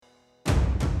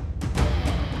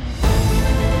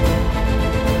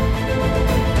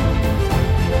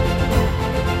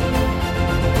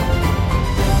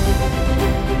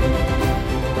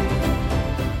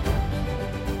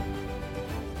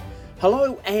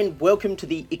and welcome to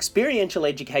the Experiential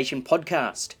Education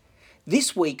Podcast.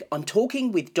 This week I'm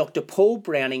talking with Dr. Paul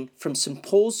Browning from St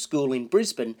Paul's School in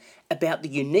Brisbane about the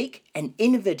unique and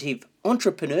innovative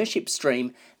entrepreneurship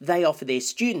stream they offer their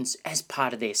students as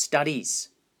part of their studies.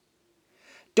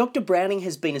 Dr. Browning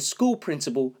has been a school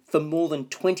principal for more than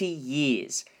 20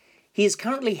 years. He is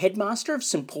currently headmaster of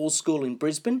St Paul's School in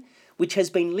Brisbane, which has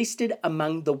been listed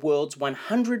among the world's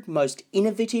 100 most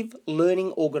innovative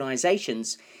learning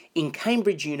organisations in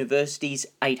Cambridge University's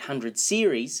 800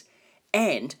 series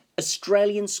and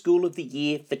Australian School of the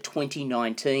Year for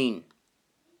 2019.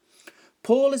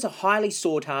 Paul is a highly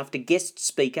sought-after guest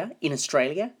speaker in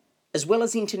Australia as well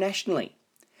as internationally.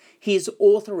 He is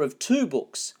author of 2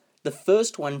 books, the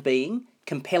first one being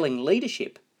Compelling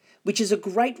Leadership, which is a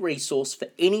great resource for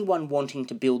anyone wanting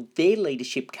to build their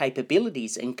leadership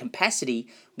capabilities and capacity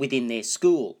within their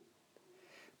school.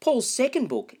 Paul's second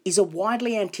book is a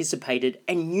widely anticipated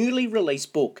and newly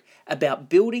released book about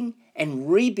building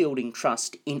and rebuilding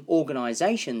trust in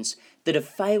organisations that have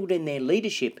failed in their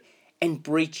leadership and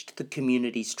breached the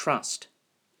community's trust.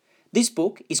 This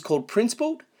book is called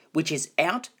Principled, which is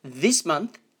out this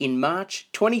month in March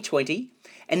 2020,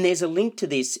 and there's a link to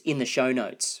this in the show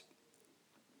notes.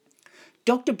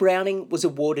 Dr. Browning was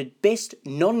awarded Best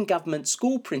Non-Government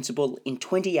School Principal in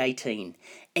 2018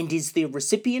 and is the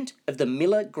recipient of the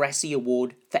Miller Grassi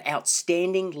Award for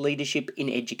Outstanding Leadership in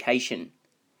Education.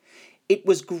 It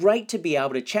was great to be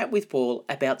able to chat with Paul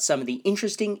about some of the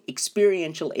interesting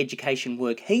experiential education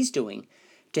work he's doing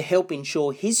to help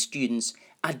ensure his students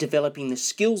are developing the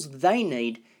skills they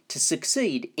need to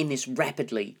succeed in this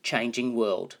rapidly changing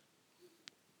world.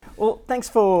 Well, thanks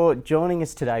for joining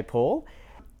us today, Paul.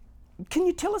 Can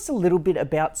you tell us a little bit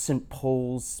about St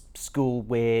Paul's School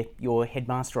where you're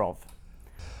headmaster of?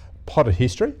 Potted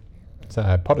history.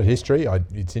 So potted history,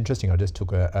 it's interesting, I just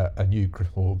took a new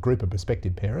group of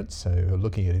prospective parents who are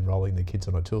looking at enrolling their kids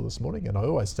on a tour this morning, and I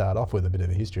always start off with a bit of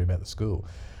a history about the school.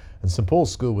 And St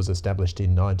Paul's School was established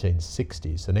in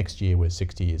 1960, so next year we're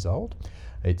 60 years old.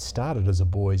 It started as a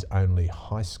boys only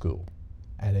high school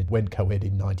and it went co-ed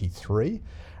in 93.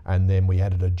 And then we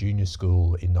added a junior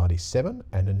school in 97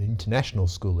 and an international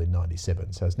school in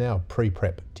 97. So it's now a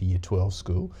pre-prep to year 12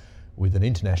 school with an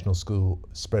international school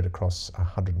spread across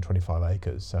 125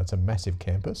 acres. So it's a massive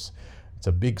campus. It's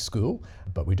a big school,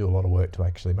 but we do a lot of work to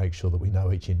actually make sure that we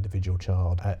know each individual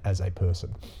child as a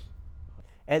person.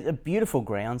 Beautiful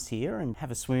grounds here and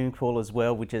have a swimming pool as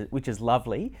well, which is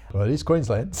lovely. Well, it is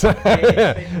Queensland.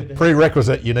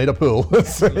 Prerequisite, you need a pool.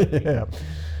 Yeah.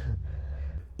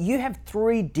 You have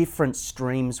 3 different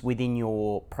streams within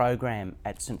your program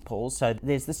at St Paul's. So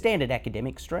there's the standard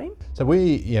academic stream. So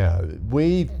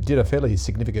we did a fairly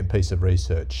significant piece of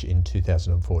research in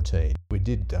 2014. We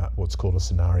did what's called a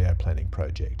scenario planning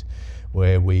project,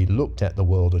 where we looked at the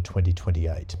world of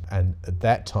 2028. And at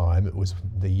that time, it was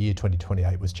the year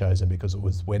 2028 was chosen because it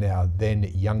was when our then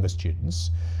younger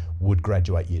students would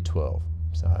graduate year 12.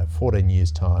 So 14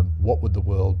 years' time, what would the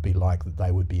world be like that they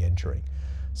would be entering?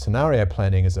 Scenario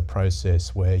planning is a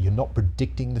process where you're not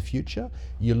predicting the future,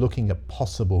 you're looking at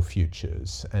possible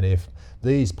futures. And if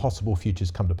these possible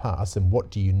futures come to pass, then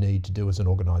what do you need to do as an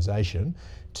organisation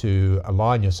to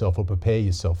align yourself or prepare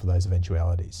yourself for those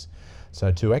eventualities?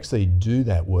 So to actually do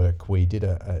that work, we did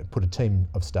put a team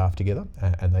of staff together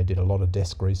and they did a lot of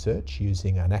desk research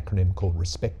using an acronym called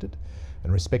RESPECTED.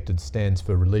 And RESPECTED stands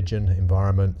for religion,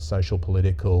 environment, social,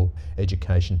 political,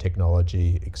 education,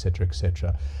 technology, etc.,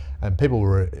 etc. And people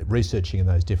were researching in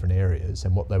those different areas,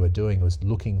 and what they were doing was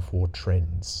looking for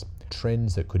trends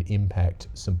that could impact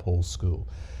St Paul's School.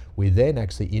 We then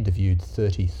actually interviewed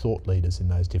 30 thought leaders in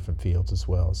those different fields as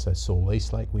well. So Saul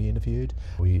Eastlake we interviewed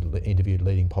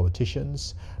leading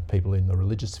politicians, people in the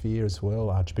religious sphere as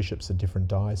well, archbishops of different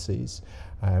dioceses.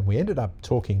 We ended up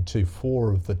talking to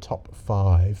 4 of the top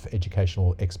 5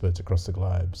 educational experts across the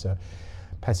globe. So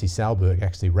Pasi Salberg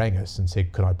actually rang us and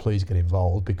said, could I please get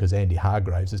involved because Andy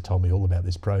Hargraves has told me all about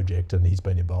this project and he's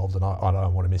been involved and I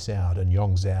don't want to miss out. And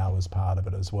Yong Zhao was part of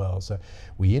it as well. So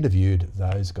we interviewed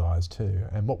those guys too.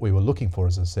 And what we were looking for,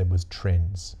 as I said, was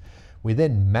trends. We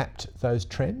then mapped those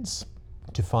trends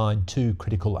to find 2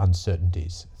 critical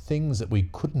uncertainties, things that we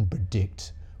couldn't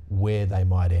predict where they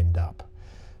might end up.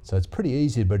 So it's pretty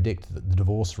easy to predict that the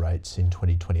divorce rates in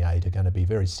 2028 are going to be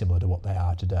very similar to what they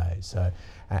are today. So,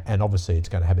 and obviously it's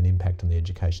going to have an impact on the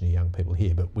education of young people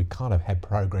here, but we kind of have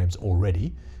programs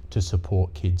already to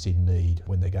support kids in need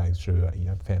when they're going through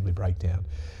a family breakdown.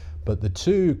 But the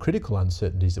 2 critical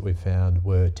uncertainties that we found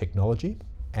were technology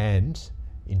and,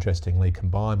 interestingly,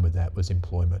 combined with that was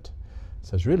employment.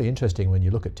 So it's really interesting when you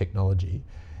look at technology.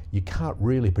 you can't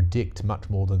really predict much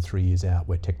more than 3 years out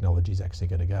where technology is actually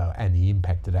going to go and the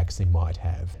impact it actually might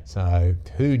have. So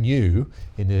who knew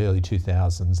in the early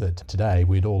 2000s that today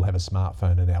we'd all have a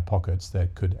smartphone in our pockets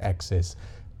that could access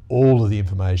all of the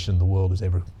information the world has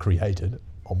ever created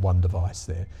on one device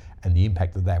there, and the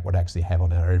impact that that would actually have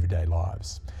on our everyday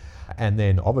lives. And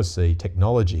then obviously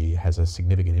technology has a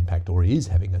significant impact, or is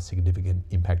having a significant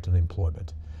impact on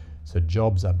employment. So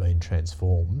jobs are being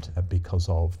transformed because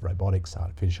of robotics,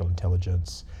 artificial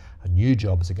intelligence, new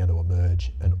jobs are going to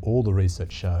emerge, and all the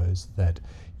research shows that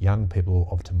young people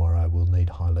of tomorrow will need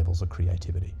high levels of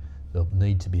creativity. They'll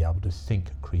need to be able to think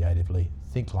creatively,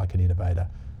 think like an innovator,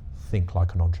 think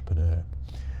like an entrepreneur.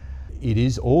 It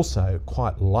is also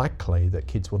quite likely that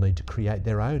kids will need to create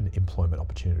their own employment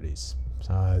opportunities.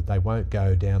 So they won't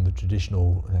go down the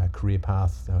traditional career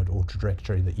path or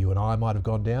trajectory that you and I might have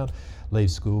gone down, leave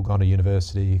school, gone to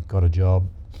university, got a job,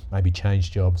 maybe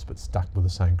changed jobs but stuck with the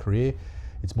same career.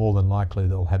 It's more than likely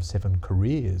they'll have 7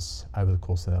 careers over the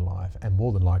course of their life, and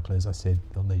more than likely, as I said,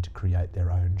 they'll need to create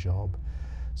their own job.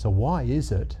 So why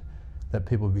is it that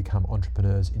people become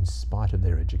entrepreneurs in spite of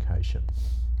their education?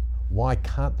 Why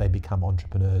can't they become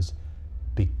entrepreneurs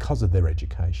because of their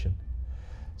education?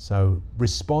 So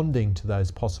responding to those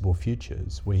possible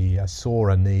futures, we saw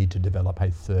a need to develop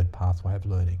a third pathway of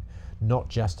learning, not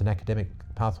just an academic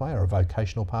pathway or a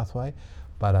vocational pathway,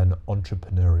 but an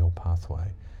entrepreneurial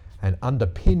pathway. And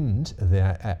underpinned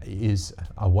there is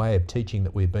a way of teaching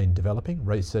that we've been developing,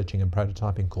 researching and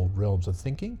prototyping, called Realms of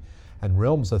Thinking. And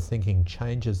Realms of Thinking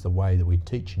changes the way that we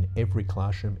teach in every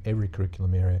classroom, every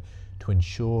curriculum area, to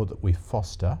ensure that we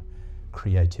foster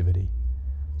creativity.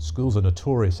 Schools are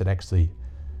notorious at actually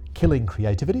killing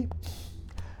creativity,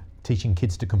 teaching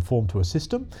kids to conform to a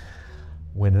system,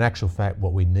 when in actual fact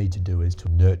what we need to do is to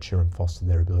nurture and foster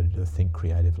their ability to think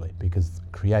creatively, because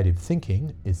creative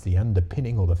thinking is the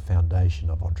underpinning or the foundation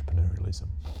of entrepreneurialism.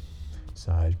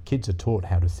 So kids are taught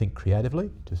how to think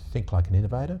creatively, to think like an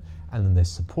innovator, and then they're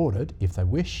supported, if they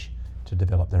wish, to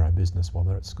develop their own business while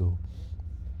they're at school.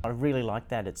 I really like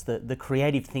that. It's the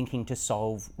creative thinking to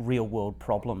solve real world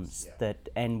problems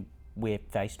and we're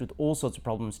faced with all sorts of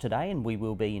problems today, and we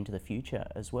will be into the future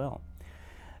as well.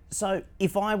 So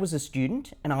if I was a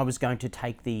student and I was going to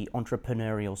take the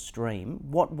entrepreneurial stream,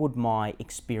 what would my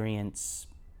experience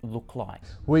look like?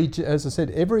 As I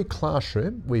said, every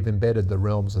classroom we've embedded the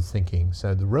Realms of Thinking.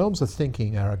 So the Realms of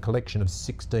Thinking are a collection of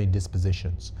 16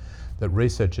 dispositions that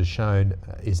research has shown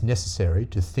is necessary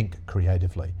to think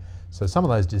creatively. So some of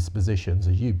those dispositions,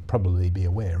 as you'd probably be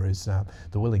aware, is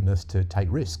the willingness to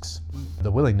take risks, the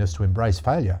willingness to embrace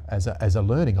failure as a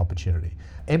learning opportunity,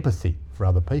 empathy for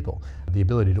other people, the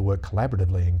ability to work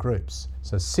collaboratively in groups.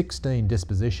 So 16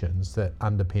 dispositions that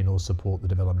underpin or support the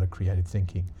development of creative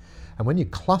thinking. And when you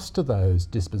cluster those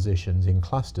dispositions in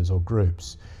clusters or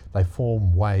groups, they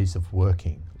form ways of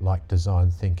working, like design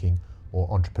thinking or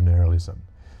entrepreneurialism.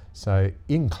 So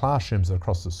in classrooms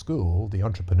across the school, the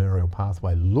entrepreneurial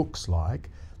pathway looks like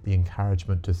the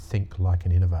encouragement to think like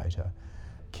an innovator.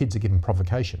 Kids are given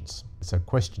provocations, so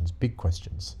questions, big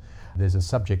questions. There's a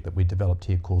subject that we developed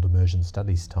here called immersion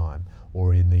studies time,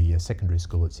 or in the secondary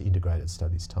school it's integrated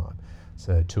studies time.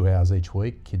 So 2 hours each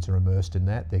week, kids are immersed in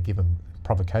that. They're given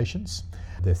provocations,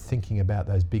 they're thinking about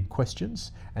those big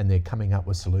questions, and they're coming up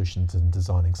with solutions and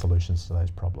designing solutions to those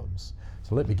problems.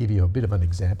 So let me give you a bit of an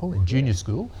example. In junior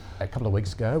school, a couple of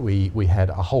weeks ago, we had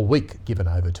a whole week given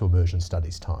over to immersion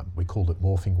studies time. We called it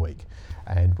Morphing Week.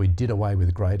 And we did away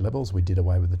with grade levels, we did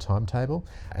away with the timetable,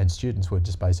 and students were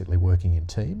just basically working in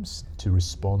teams to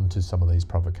respond to some of these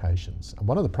provocations. And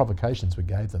one of the provocations we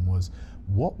gave them was,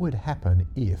 what would happen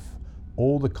if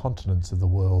all the continents of the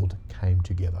world came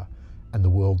together and the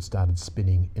world started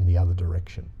spinning in the other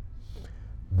direction?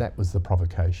 That was the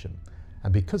provocation.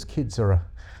 And because kids are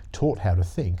taught how to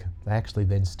think, they actually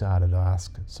then started to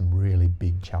ask some really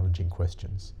big, challenging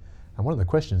questions. And one of the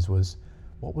questions was,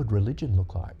 what would religion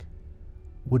look like?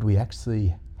 Would we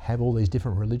actually have all these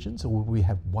different religions, or would we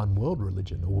have one world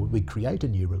religion, or would we create a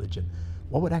new religion?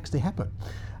 What would actually happen?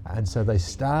 And so they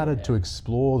started to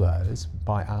explore those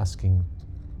by asking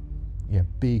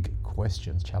big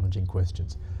questions, challenging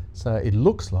questions. So it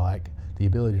looks like the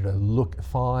ability to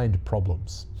find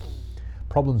problems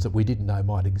that we didn't know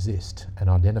might exist and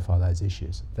identify those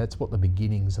issues. That's what the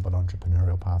beginnings of an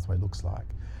entrepreneurial pathway looks like.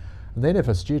 And then if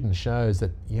a student shows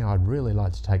that, I'd really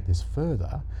like to take this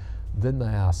further, then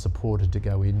they are supported to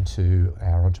go into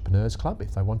our Entrepreneurs Club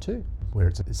if they want to, where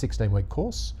it's a 16-week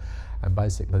course, and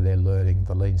basically they're learning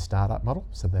the lean startup model.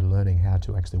 So they're learning how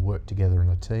to actually work together in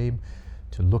a team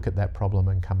to look at that problem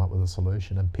and come up with a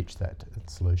solution and pitch that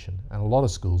solution. And a lot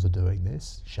of schools are doing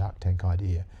this, Shark Tank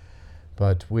idea.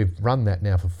 But we've run that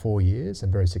now for 4 years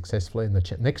and very successfully. And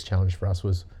the next challenge for us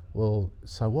was, well,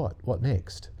 so what? What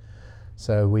next?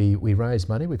 So we raised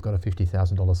money. We've got a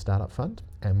 $50,000 startup fund,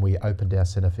 and we opened our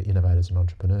Centre for Innovators and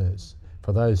Entrepreneurs.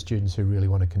 For those students who really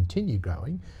want to continue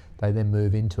growing, they then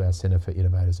move into our Centre for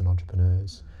Innovators and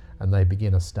Entrepreneurs, and they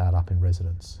begin a startup in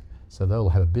residence. So they'll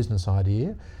have a business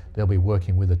idea, they'll be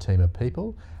working with a team of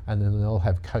people, and then they'll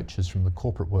have coaches from the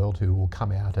corporate world who will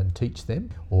come out and teach them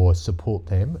or support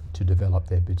them to develop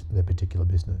their particular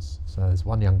business. So there's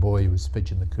one young boy who was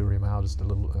featured in the Courier Mail just a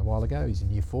while ago. He's in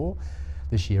year 4.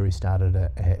 This year he started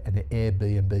an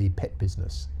Airbnb pet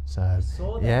business. So I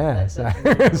saw that. yeah, that's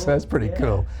cool. so that's pretty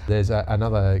cool. There's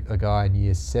a guy in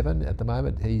year 7 at the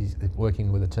moment. He's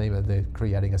working with a team and they're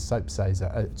creating a soap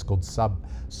saver. It's called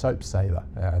Soap Saver.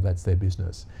 That's their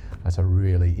business. That's a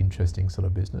really interesting sort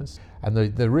of business. And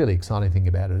the really exciting thing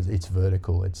about it is it's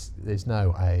vertical. There's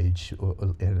no age or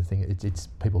anything. It's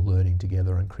people learning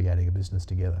together and creating a business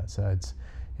together. So it's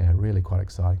really quite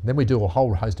exciting. Then we do a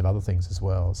whole host of other things as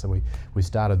well. So we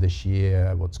started this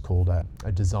year what's called a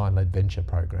design-led venture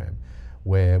program,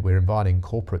 where we're inviting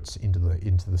corporates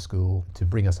into the school to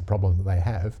bring us a problem that they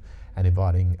have, and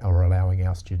inviting or allowing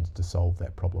our students to solve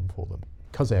that problem for them.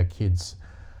 Because our kids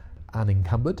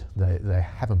unencumbered, they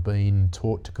haven't been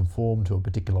taught to conform to a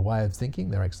particular way of thinking.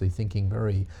 They're actually thinking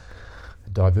very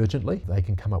divergently. They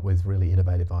can come up with really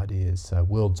innovative ideas. So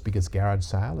World's Biggest Garage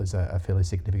Sale is a fairly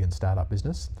significant startup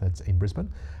business that's in Brisbane,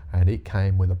 and it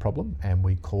came with a problem, and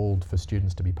we called for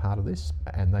students to be part of this,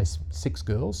 and 6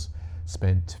 girls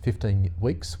spent 15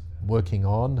 weeks working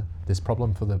on this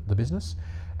problem for the business,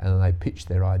 and then they pitched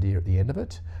their idea at the end of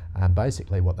it. And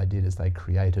basically what they did is they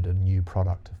created a new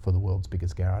product for the World's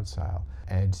Biggest Garage Sale,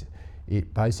 and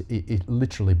it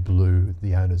literally blew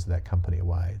the owners of that company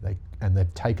away.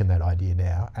 They've taken that idea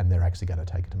now, and they're actually going to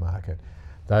take it to market.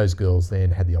 Those girls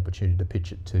then had the opportunity to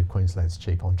pitch it to Queensland's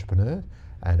chief entrepreneur,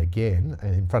 and again,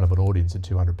 in front of an audience of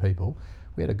 200 people,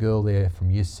 we had a girl there from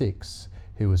year 6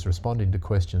 who was responding to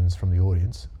questions from the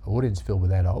audience filled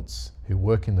with adults who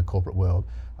work in the corporate world,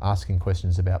 asking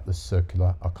questions about the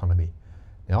circular economy.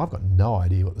 Now, I've got no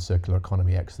idea what the circular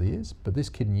economy actually is, but this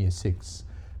kid in year 6,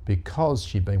 because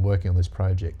she'd been working on this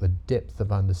project, the depth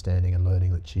of understanding and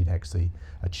learning that she'd actually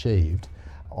achieved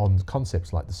on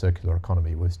concepts like the circular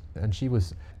economy she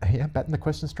was batting the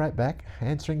question straight back,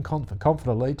 answering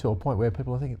confidently to a point where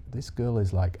people are thinking, this girl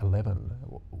is like 11.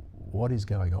 What is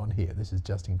going on here? This is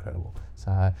just incredible.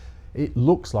 So it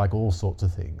looks like all sorts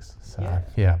of things. So,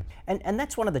 yeah. And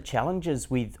that's one of the challenges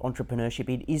with entrepreneurship.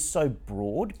 It is so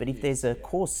broad, but if there's a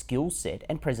core skill set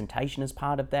and presentation as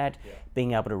part of that,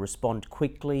 being able to respond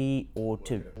quickly or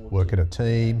to work in a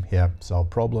team, solve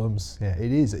problems. Yeah,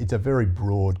 it's a very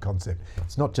broad concept.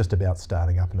 It's not just about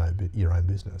starting up your own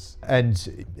business.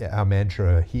 And our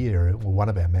mantra here, one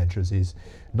of our mantras is,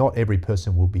 not every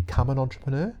person will become an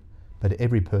entrepreneur, but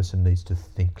every person needs to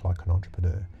think like an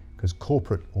entrepreneur. Because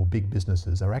corporate or big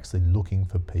businesses are actually looking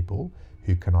for people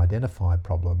who can identify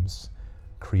problems,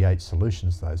 create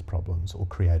solutions to those problems, or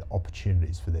create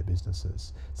opportunities for their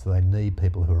businesses. So they need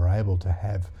people who are able to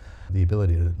have the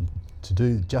ability to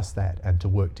do just that, and to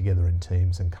work together in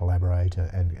teams and collaborate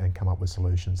and come up with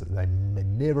solutions that they may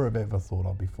never have ever thought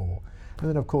of before. And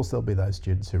then of course there'll be those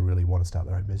students who really want to start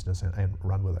their own business and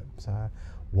run with it. So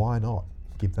why not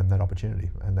give them that opportunity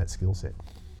and that skill set?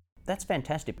 That's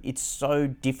fantastic. It's so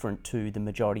different to the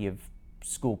majority of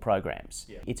school programs.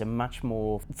 Yeah. It's a much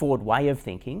more forward way of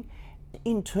thinking.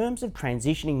 In terms of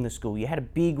transitioning the school, you had a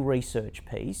big research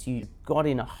piece. You got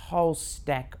in a whole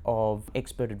stack of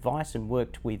expert advice and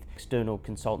worked with external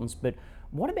consultants. But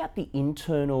what about the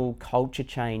internal culture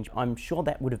change? I'm sure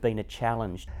that would have been a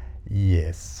challenge.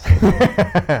 Yes.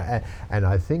 And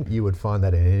I think you would find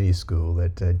that in any school,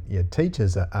 that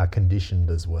teachers are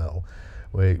conditioned as well.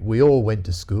 We all went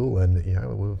to school, and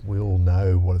we all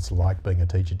know what it's like being a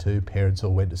teacher too. Parents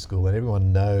all went to school, and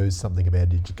everyone knows something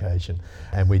about education.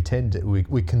 And we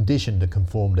conditioned to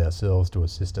conform ourselves to a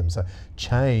system. So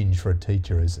change for a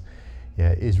teacher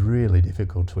is really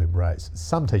difficult to embrace.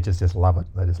 Some teachers just love it.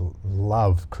 They just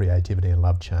love creativity and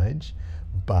love change.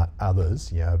 But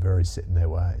others, are very set in their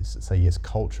ways. So yes,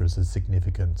 culture is a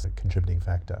significant contributing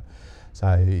factor.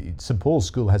 So St Paul's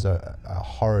School has a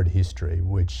horrid history,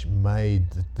 which made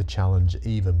the challenge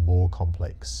even more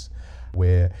complex,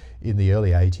 where in the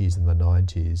early 80s and the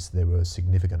 90s there were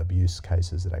significant abuse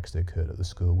cases that actually occurred at the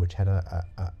school, which had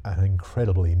an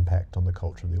incredible impact on the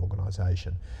culture of the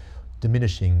organisation,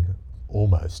 diminishing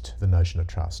almost the notion of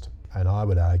trust. And I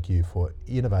would argue, for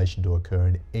innovation to occur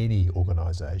in any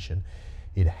organisation,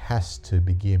 it has to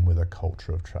begin with a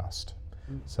culture of trust.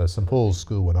 So St Paul's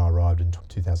School, when I arrived in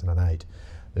 2008,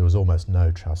 there was almost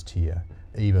no trust here,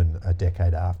 even a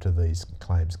decade after these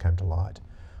claims came to light.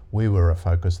 We were a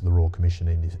focus of the Royal Commission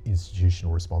in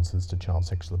institutional responses to child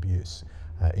sexual abuse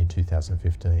in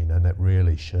 2015, and it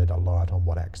really shed a light on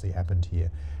what actually happened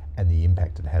here and the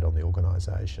impact it had on the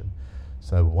organisation.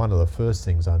 So one of the first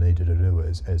things I needed to do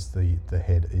as the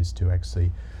head is to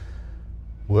actually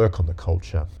work on the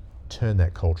culture, turn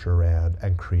that culture around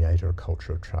and create a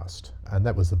culture of trust. And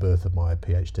that was the birth of my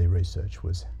PhD research,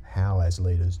 was how as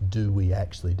leaders do we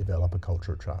actually develop a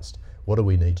culture of trust? What do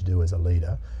we need to do as a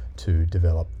leader to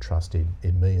develop trust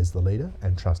in me as the leader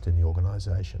and trust in the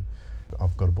organisation?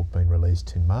 I've got a book being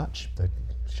released in March that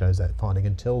shows that finding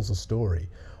and tells a story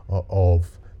of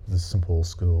the St Paul's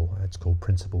School. It's called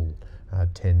Principle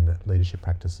 10 Leadership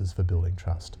Practices for Building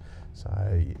Trust. So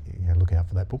look out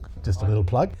for that book. Just a little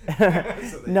plug.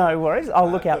 No worries,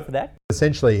 I'll look out for that.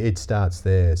 Essentially it starts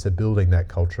there, so building that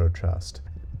culture of trust.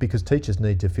 Because teachers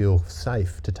need to feel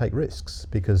safe to take risks,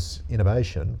 because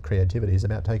innovation, creativity is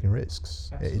about taking risks.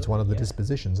 Absolutely, it's one of the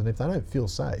dispositions, and if they don't feel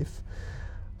safe,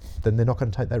 then they're not going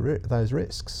to take those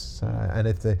risks. And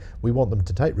if we want them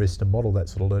to take risks and model that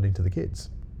sort of learning to the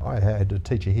kids. I had a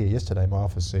teacher here yesterday in my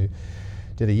office who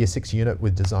did a Year 6 unit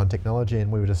with design technology,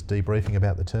 and we were just debriefing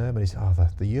about the term, and he said,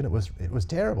 the unit was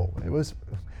terrible. It was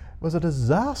a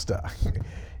disaster.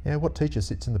 What teacher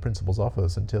sits in the principal's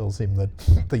office and tells him that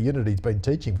the unit he's been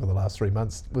teaching for the last 3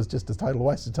 months was just a total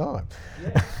waste of time?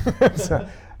 Yeah. So,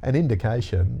 an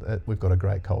indication that we've got a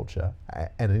great culture,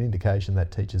 and an indication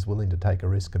that teacher's willing to take a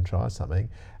risk and try something.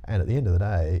 And at the end of the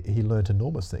day, he learnt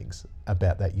enormous things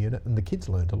about that unit, and the kids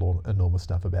learnt enormous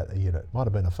stuff about the unit. Might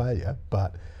have been a failure,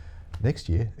 but next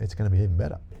year it's going to be even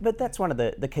better. But that's one of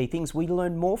the key things. We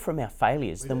learn more from our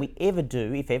failures than we ever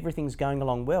do if everything's going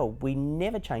along well. We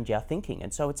never change our thinking,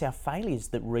 and so it's our failures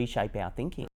that reshape our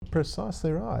thinking.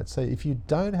 Precisely right. So if you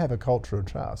don't have a culture of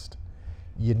trust,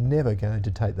 you're never going to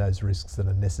take those risks that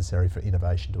are necessary for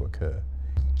innovation to occur.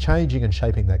 Changing and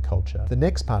shaping that culture. The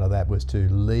next part of that was to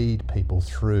lead people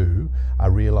through a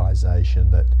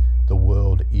realisation that the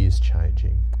world is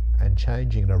changing, and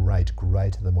changing at a rate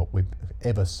greater than what we've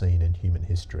ever seen in human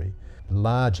history,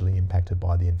 largely impacted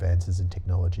by the advances in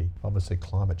technology. Obviously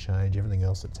climate change, everything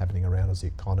else that's happening around us, the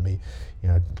economy,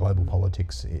 global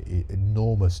politics,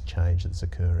 enormous change that's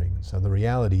occurring. So the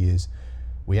reality is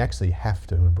we actually have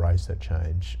to embrace that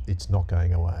change. It's not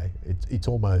going away. It's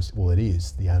almost, it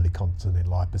is the only constant in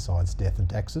life besides death and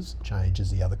taxes. Change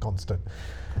is the other constant.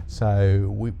 So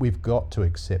we've got to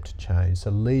accept change.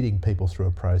 So leading people through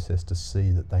a process to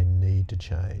see that they need to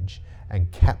change and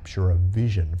capture a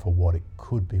vision for what it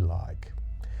could be like.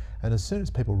 And as soon as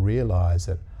people realise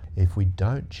that if we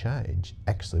don't change,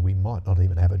 actually we might not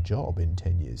even have a job in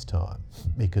 10 years' time,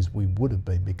 because we would have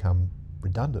become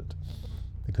redundant,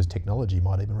 because technology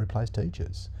might even replace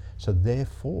teachers. So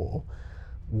therefore,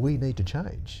 we need to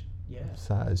change. Yeah.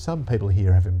 So some people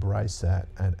here have embraced that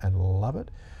and love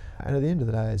it. And at the end of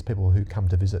the day, as people who come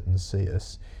to visit and see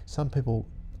us, some people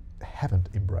haven't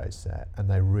embraced that and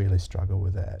they really struggle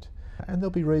with that. And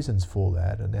there'll be reasons for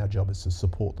that, and our job is to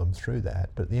support them through that.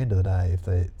 But at the end of the day, if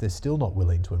they're still not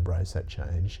willing to embrace that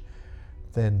change,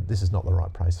 then this is not the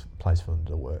right place for them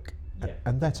to work. Yeah.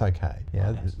 And that's okay.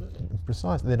 Yeah,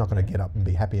 precisely. They're not going to get up and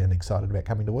be happy and excited about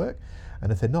coming to work.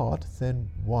 And if they're not, then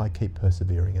why keep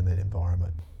persevering in that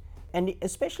environment? And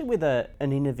especially with an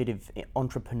innovative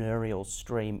entrepreneurial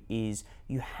stream, is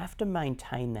you have to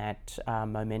maintain that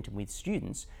momentum with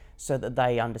students so that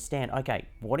they understand, okay,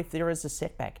 what if there is a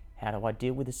setback? How do I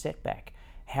deal with a setback?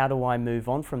 How do I move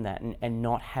on from that and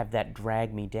not have that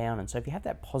drag me down? And so if you have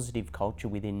that positive culture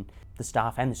within the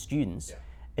staff and the students,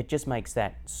 it just makes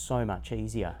that so much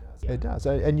easier. It does.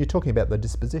 And you're talking about the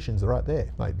dispositions right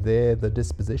there. Like, they're the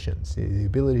dispositions, the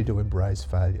ability to embrace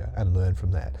failure and learn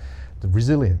from that, the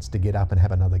resilience to get up and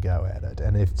have another go at it.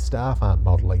 And if staff aren't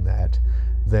modelling that,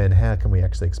 then how can we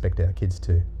actually expect our kids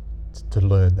to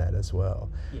learn that as well?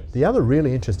 Yes. The other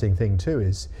really interesting thing too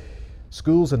is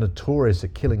schools are notorious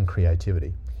at killing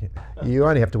creativity. You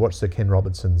only have to watch Sir Ken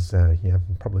Robertson's,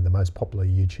 probably the most popular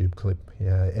YouTube clip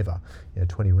ever,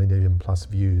 20 million plus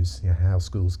views, how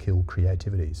schools kill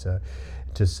creativity. So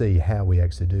to see how we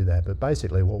actually do that. But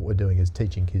basically what we're doing is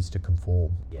teaching kids to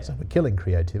conform. Yeah. So we're killing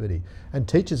creativity. And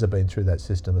teachers have been through that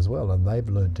system as well, and they've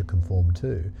learned to conform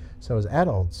too. So as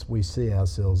adults, we see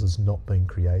ourselves as not being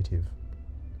creative.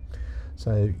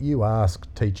 So you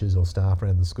ask teachers or staff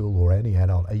around the school or any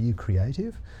adult, are you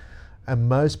creative? And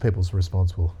most people's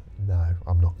response will, no,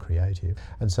 I'm not creative.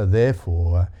 And so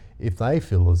therefore, if they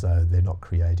feel as though they're not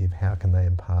creative, how can they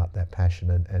impart that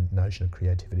passion and notion of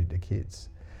creativity to kids?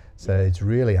 So it's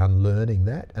really unlearning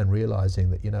that and realising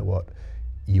that, you know what,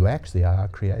 you actually are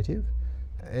creative,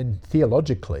 And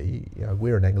theologically,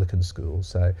 we're an Anglican school,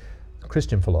 so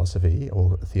Christian philosophy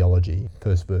or theology,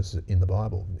 first verse in the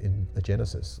Bible, in the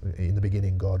Genesis, in the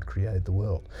beginning God created the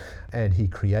world, and he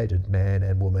created man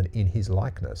and woman in his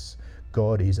likeness.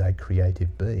 God is a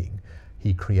creative being.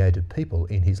 He created people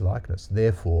in his likeness.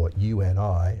 Therefore, you and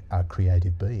I are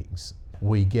creative beings.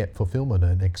 We get fulfillment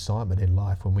and excitement in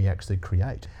life when we actually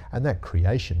create. And that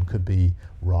creation could be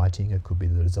writing, it could be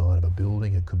the design of a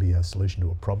building, it could be a solution to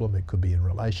a problem, it could be in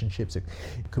relationships, it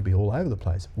could be all over the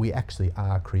place. We actually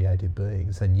are creative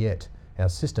beings, and yet our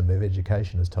system of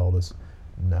education has told us,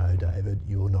 no, David,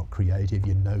 you're not creative,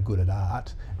 you're no good at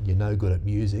art, you're no good at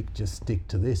music, just stick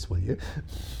to this, will you?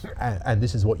 And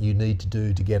this is what you need to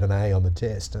do to get an A on the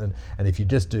test. And if you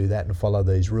just do that and follow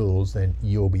these rules, then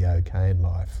you'll be okay in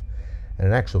life. And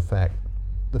in actual fact,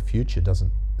 the future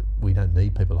we don't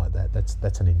need people like that.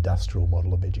 That's an industrial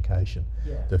model of education.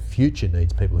 Yeah. The future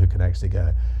needs people who can actually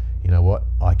go, you know what,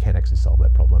 I can actually solve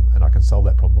that problem, and I can solve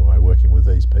that problem by working with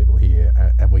these people here,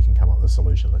 and we can come up with a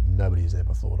solution that nobody has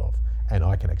ever thought of, and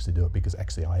I can actually do it because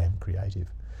actually I am creative.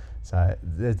 So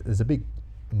there's a big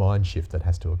mind shift that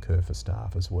has to occur for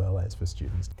staff as well as for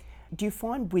students. Do you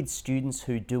find with students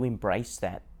who do embrace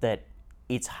that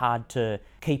it's hard to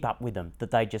keep up with them, that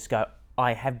they just go,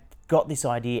 I have got this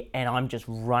idea and I'm just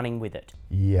running with it?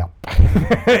 Yeah.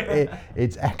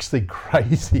 It's actually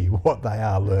crazy what they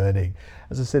are learning.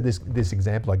 As I said, this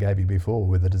example I gave you before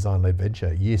with the design-led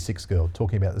venture, year 6 girl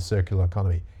talking about the circular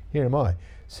economy. Here am I,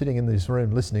 sitting in this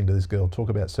room listening to this girl talk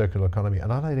about circular economy,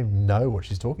 and I don't even know what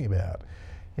she's talking about.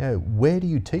 Where do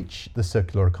you teach the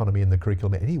circular economy in the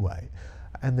curriculum anyway?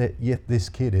 And that yet this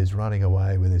kid is running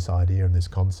away with this idea and this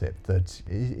concept that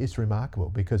is remarkable,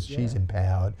 because she's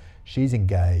empowered, she's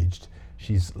engaged,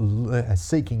 she's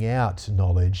seeking out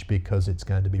knowledge because it's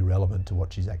going to be relevant to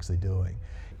what she's actually doing.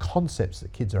 Concepts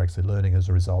that kids are actually learning as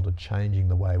a result of changing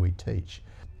the way we teach.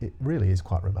 It really is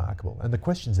quite remarkable. And the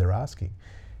questions they're asking.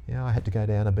 I had to go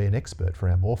down and be an expert for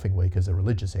our morphing week as a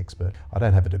religious expert. I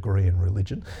don't have a degree in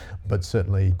religion, but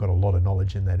certainly got a lot of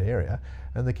knowledge in that area.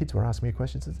 And the kids were asking me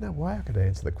questions. There's no way I could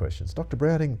answer the questions. Dr.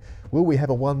 Browning, will we have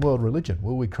a one world religion?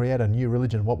 Will we create a new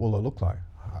religion? What will it look like?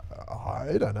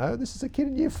 I don't know. This is a kid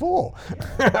in year 4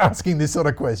 asking this sort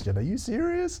of question. Are you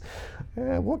serious?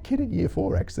 What kid in year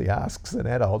 4 actually asks an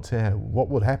adult what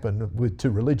would happen to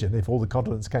religion if all the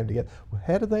continents came together?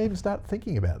 How did they even start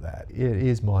thinking about that? It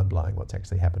is mind-blowing what's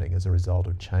actually happening as a result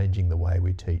of changing the way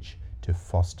we teach to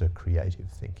foster creative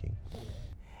thinking.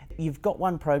 You've got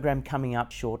one program coming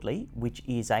up shortly, which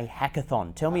is a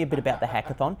hackathon. Tell me a bit about the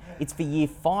hackathon. It's for year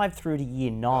 5 through to year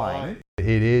 9. It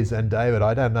is, and David,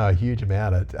 I don't know a huge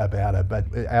amount about it, but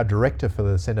our director for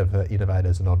the Centre for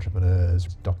Innovators and Entrepreneurs,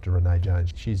 Dr. Renee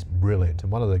Jones, she's brilliant.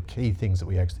 And one of the key things that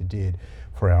we actually did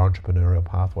for our entrepreneurial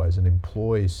pathways and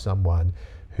employs someone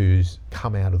who's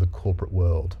come out of the corporate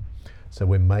world. So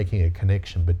we're making a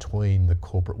connection between the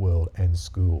corporate world and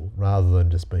school, rather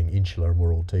than just being insular and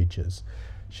we're all teachers.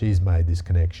 She's made this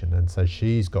connection, and so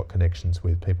she's got connections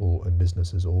with people and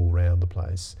businesses all around the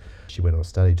place. She went on a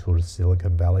study tour to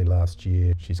Silicon Valley last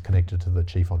year. She's connected to the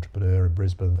chief entrepreneur in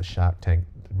Brisbane, the Shark Tank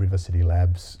River City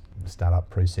Labs startup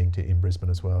precinct in Brisbane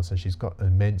as well. So she's got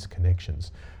immense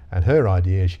connections. And her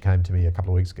idea, she came to me a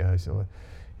couple of weeks ago, so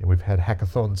we've had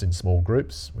hackathons in small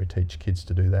groups. We teach kids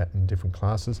to do that in different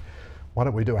classes. Why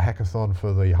don't we do a hackathon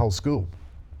for the whole school?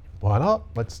 Why not?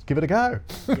 Let's give it a go.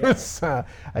 Yes.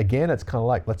 Again, it's kind of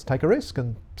like, let's take a risk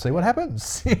and see what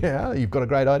happens. You've got a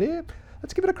great idea,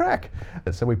 let's give it a crack.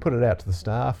 So we put it out to the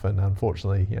staff, and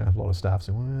unfortunately, a lot of staff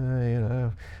said,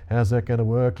 well, how's that going to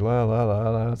work? La, la, la,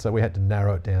 la. So we had to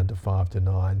narrow it down to 5 to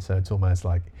 9. So it's almost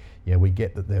like, we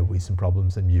get that there will be some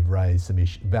problems, and you've raised some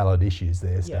valid issues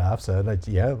there, staff. So that's,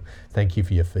 thank you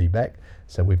for your feedback.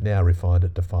 So we've now refined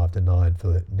it to 5 to 9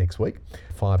 for next week.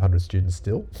 500 students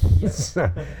still. So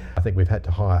I think we've had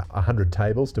to hire 100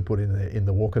 tables to put in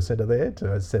the Walker Centre there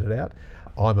to set it out.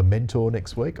 I'm a mentor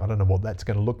next week. I don't know what that's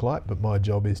going to look like, but my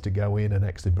job is to go in and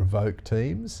actually provoke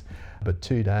teams. But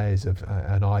 2 days of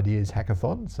an ideas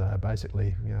hackathon. So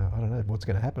basically, I don't know what's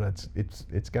going to happen.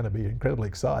 It's going to be incredibly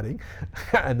exciting.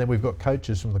 And then we've got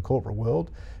coaches from the corporate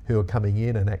world who are coming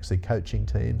in and actually coaching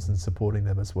teams and supporting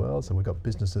them as well. So we've got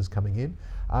businesses coming in.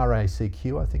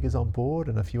 RACQ, I think, is on board,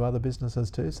 and a few other businesses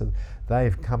too. So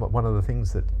they've come up, one of the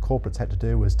things that corporates had to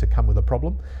do was to come with a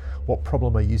problem. What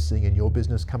problem are you seeing in your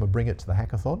business? Come and bring it to the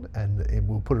hackathon, and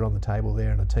we'll put it on the table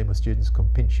there, and a team of students can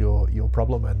pinch your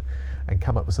problem and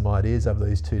come up with some ideas over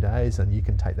these 2 days, and you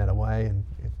can take that away and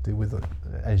do with it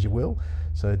as you will.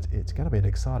 So it's going to be an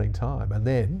exciting time. And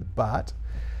then, but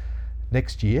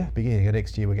next year, beginning of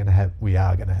next year, we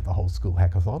are going to have the whole school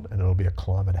hackathon, and it'll be a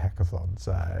climate hackathon.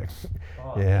 So,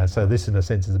 so this in a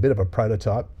sense is a bit of a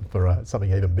prototype for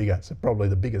something even bigger. So probably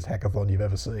the biggest hackathon you've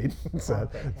ever seen. So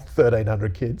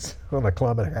 1,300 kids on a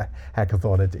climate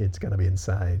hackathon. It's going to be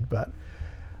insane, but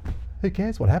who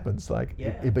cares what happens?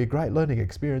 It'd be a great learning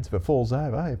experience if it falls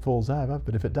over. It falls over,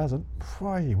 but if it doesn't,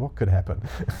 what could happen?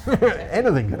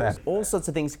 Anything could happen. All sorts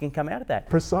of things can come out of that.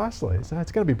 Precisely. So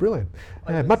it's going to be brilliant.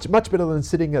 Much better than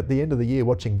sitting at the end of the year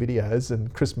watching videos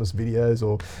and Christmas videos,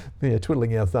 or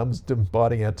twiddling our thumbs,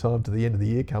 biding our time to the end of the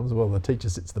year comes while the teacher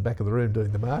sits at the back of the room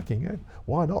doing the marking.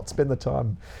 Why not spend the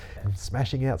time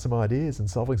smashing out some ideas and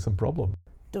solving some problems?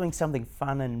 Doing something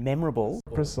fun and memorable.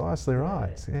 Precisely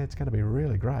right. Yeah, it's going to be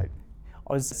really great.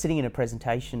 I was sitting in a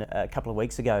presentation a couple of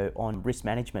weeks ago on risk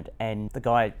management, and the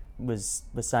guy was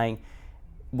saying,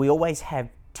 we always have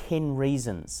 10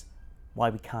 reasons why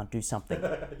we can't do something.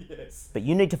 Yes. But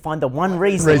you need to find the one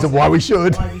reason why we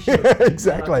should.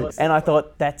 Exactly. And I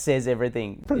thought that says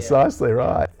everything. Precisely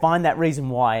right. Find that reason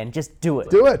why and just do it.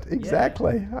 Do it,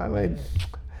 exactly. Yeah. I mean,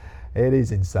 it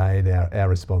is insane, our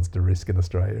response to risk in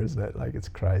Australia, isn't it? It's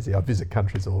crazy. I visit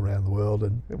countries all around the world,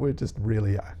 and we're just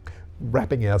really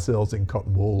wrapping ourselves in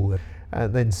cotton wool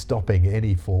and then stopping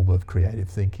any form of creative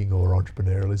thinking or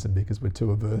entrepreneurialism because we're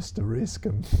too averse to risk.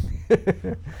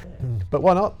 But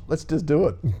why not? Let's just do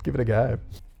it. Give it a go.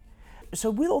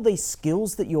 So with all these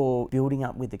skills that you're building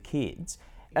up with the kids,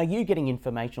 are you getting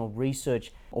information or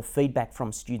research or feedback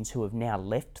from students who have now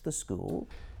left the school?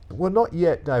 Well, not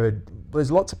yet, David.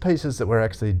 There's lots of pieces that we're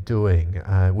actually doing.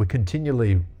 We're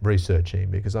continually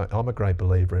researching because I'm a great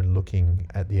believer in looking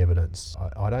at the evidence.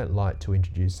 I don't like to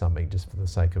introduce something just for the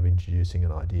sake of introducing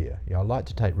an idea. I like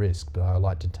to take risks, but I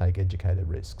like to take educated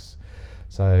risks.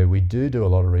 So we do a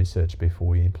lot of research before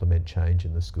we implement change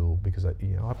in the school because I've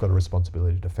got a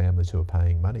responsibility to families who are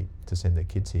paying money to send their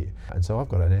kids here. And so I've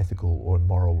got an ethical or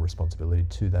moral responsibility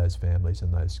to those families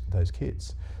and those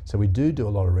kids. So we do a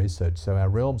lot of research. So our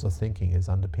realms of thinking is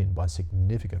underpinned by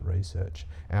significant research.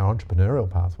 Our entrepreneurial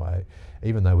pathway,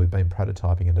 even though we've been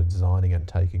prototyping and designing and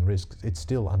taking risks, it's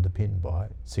still underpinned by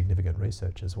significant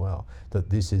research as well, that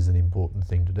this is an important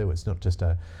thing to do. It's not just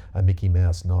a Mickey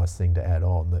Mouse nice thing to add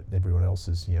on that everyone else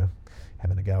is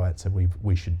having a go at, so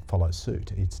we should follow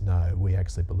suit. It's no, we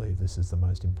actually believe this is the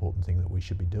most important thing that we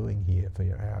should be doing here for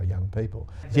our young people.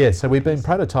 Yeah, so we've been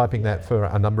prototyping that for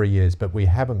a number of years, but we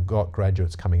haven't got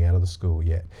graduates coming out of the school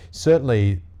yet.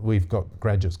 Certainly we've got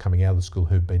graduates coming out of the school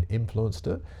who've been influenced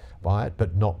by it,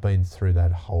 but not been through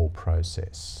that whole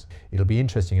process. It'll be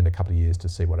interesting in a couple of years to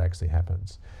see what actually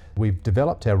happens. We've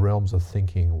developed our realms of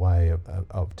thinking way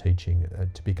of teaching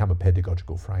to become a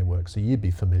pedagogical framework. So you'd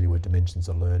be familiar with dimensions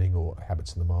of learning or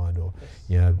habits of the mind, or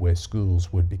where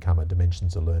schools would become a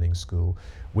dimensions of learning school.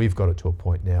 We've got it to a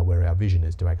point now where our vision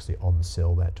is to actually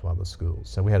on-sell that to other schools.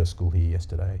 So we had a school here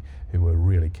yesterday who were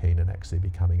really keen in actually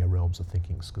becoming a realms of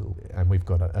thinking school. And we've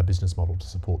got a business model to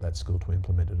support that school to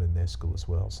implement it in their school as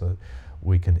well. So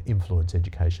we can influence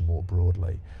education more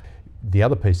broadly. The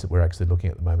other piece that we're actually looking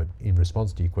at the moment in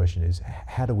response to your question is,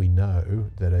 how do we know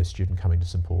that a student coming to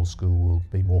St Paul's School will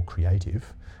be more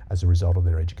creative as a result of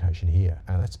their education here?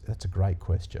 And that's a great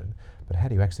question, but how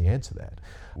do you actually answer that?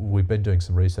 We've been doing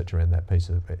some research around that piece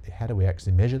of how do we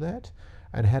actually measure that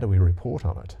and how do we report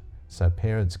on it? So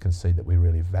parents can see that we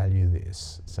really value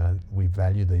this. So we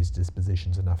value these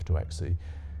dispositions enough to actually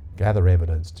gather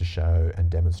evidence to show and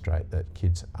demonstrate that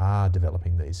kids are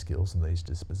developing these skills and these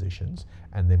dispositions,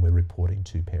 and then we're reporting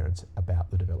to parents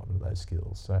about the development of those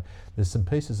skills. So there's some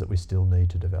pieces that we still need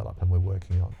to develop and we're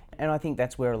working on. And I think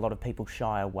that's where a lot of people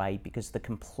shy away, because the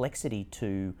complexity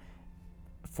to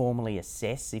formally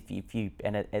assess,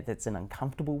 it's an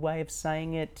uncomfortable way of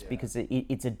saying it, because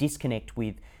it's a disconnect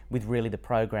with really the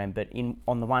program. But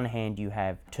on the one hand, you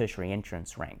have tertiary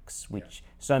entrance ranks, which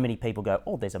so many people go,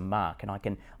 oh, there's a mark,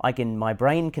 and my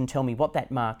brain can tell me what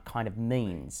that mark kind of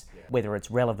means. Whether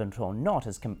it's relevant or not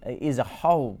is a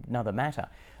whole nother matter.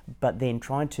 But then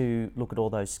trying to look at all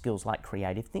those skills like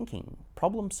creative thinking,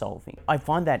 problem solving, I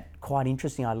find that quite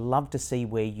interesting. I love to see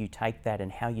where you take that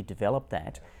and how you develop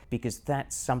that, because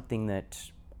that's something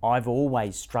that I've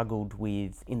always struggled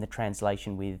with in the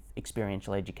translation with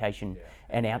experiential education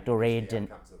and outdoor ed and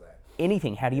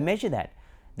anything. How do you measure that?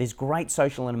 There's great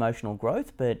social and emotional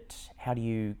growth, but how do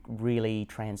you really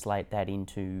translate that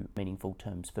into meaningful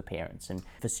terms for parents and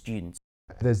for students?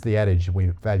 There's the adage, we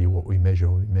value what we measure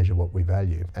what we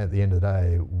value. At the end of the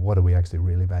day, what do we actually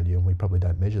really value? And we probably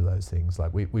don't measure those things.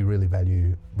 Like we really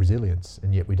value resilience,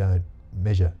 and yet we don't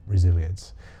measure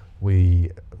resilience.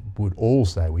 We would all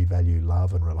say we value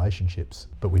love and relationships,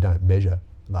 but we don't measure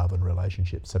love and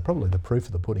relationships. So probably the proof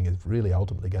of the pudding is really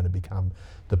ultimately going to become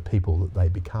the people that they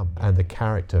become and the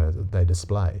character that they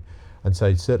display. And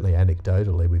so certainly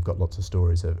anecdotally, we've got lots of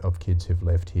stories of kids who've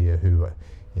left here who,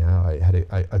 I had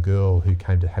a girl who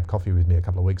came to have coffee with me a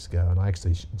couple of weeks ago, and I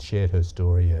actually shared her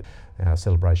story at our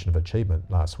celebration of achievement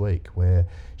last week, where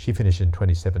she finished in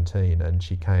 2017, and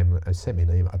she came and sent me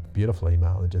a beautiful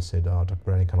email and just said, Dr.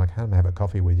 Browning, can I come and have a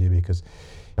coffee with you, because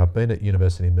I've been at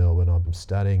University of Melbourne, I'm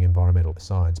studying environmental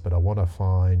science, but I want to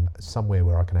find somewhere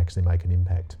where I can actually make an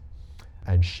impact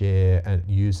and share and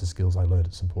use the skills I learned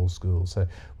at St Paul's School. So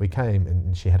we came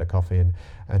and she had a coffee,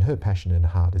 and her passion and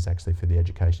heart is actually for the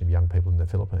education of young people in the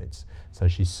Philippines. So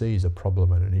she sees a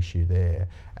problem and an issue there,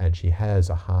 and she has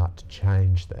a heart to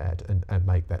change that and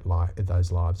make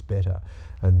those lives better.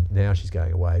 And now she's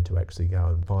going away to actually go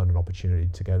and find an opportunity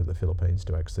to go to the Philippines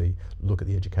to actually look at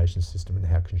the education system and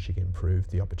how can she improve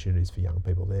the opportunities for young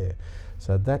people there.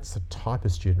 So that's the type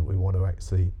of student we want to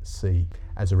actually see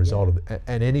as a result of it.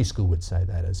 And any school would say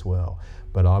that as well.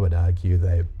 But I would argue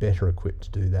they're better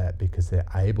equipped to do that because they're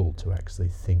able to actually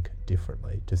think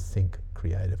differently, to think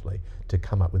creatively, to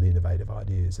come up with innovative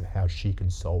ideas of how she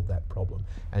can solve that problem.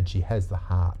 And she has the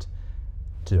heart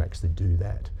to actually do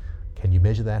that. Can you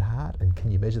measure that heart? And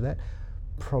can you measure that?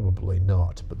 Probably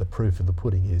not. But the proof of the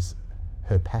pudding is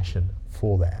her passion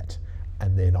for that,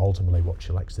 and then ultimately what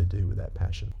she'll actually do with that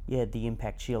passion. Yeah, the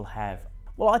impact she'll have.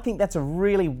 Well, I think that's a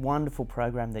really wonderful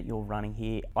program that you're running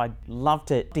here. I'd love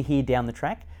to hear down the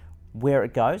track where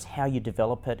it goes, how you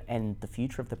develop it, and the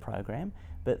future of the program.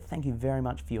 But thank you very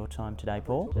much for your time today,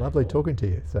 Paul. Lovely talking to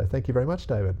you. So thank you very much,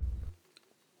 David.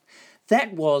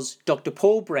 That was Dr.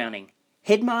 Paul Browning,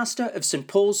 Headmaster of St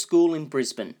Paul's School in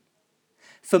Brisbane.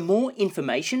 For more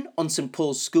information on St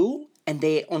Paul's School and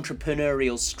their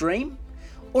entrepreneurial stream,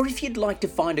 or if you'd like to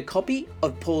find a copy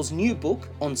of Paul's new book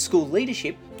on school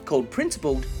leadership called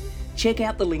Principled, check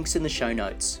out the links in the show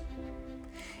notes.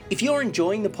 If you're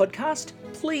enjoying the podcast,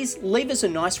 please leave us a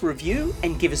nice review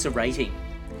and give us a rating.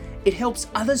 It helps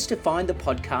others to find the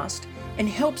podcast and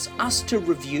helps us to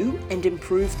review and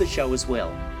improve the show as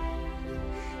well.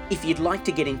 If you'd like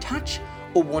to get in touch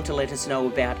or want to let us know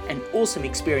about an awesome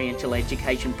experiential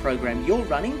education program you're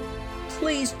running,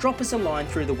 please drop us a line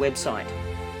through the website.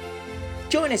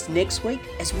 Join us next week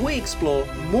as we explore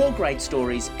more great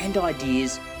stories and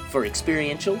ideas for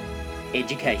experiential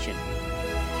education.